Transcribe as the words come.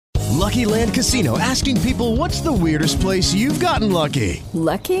Lucky Land Casino, asking people, what's the weirdest place you've gotten lucky?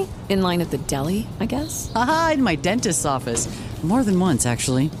 Lucky? In line at the deli, I guess? Aha, in my dentist's office. More than once,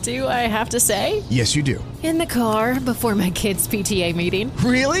 actually. Do I have to say? Yes, you do. In the car before my kids' PTA meeting.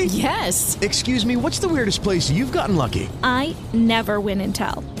 Really? Yes. Excuse me, what's the weirdest place you've gotten lucky? I never win and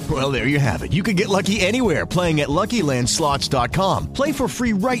tell. Well, there you have it. You can get lucky anywhere, playing at LuckyLandSlots.com. Play for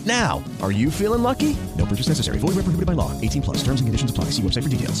free right now. Are you feeling lucky? No purchase necessary. Void where prohibited by law. 18 plus. Terms and conditions apply. See website for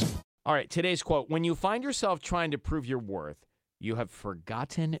details. All right, today's quote. When you find yourself trying to prove your worth, you have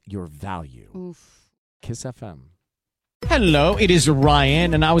forgotten your value. Oof. Kiss FM. Hello, it is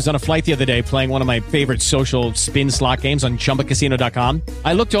Ryan, and I was on a flight the other day playing one of my favorite social spin slot games on ChumbaCasino.com.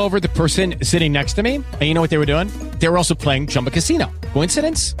 I looked over at the person sitting next to me, and you know what they were doing? They were also playing Chumba Casino.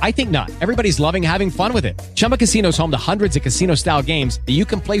 Coincidence? I think not. Everybody's loving having fun with it. Chumba Casino is home to hundreds of casino-style games that you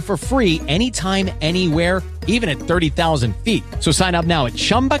can play for free anytime, anywhere, even at 30,000 feet. So sign up now at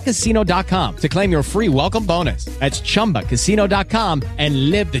ChumbaCasino.com to claim your free welcome bonus. That's ChumbaCasino.com and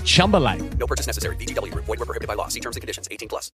live the Chumba life. No purchase necessary. VGW. Void where prohibited by law. See terms and conditions. 18 plus.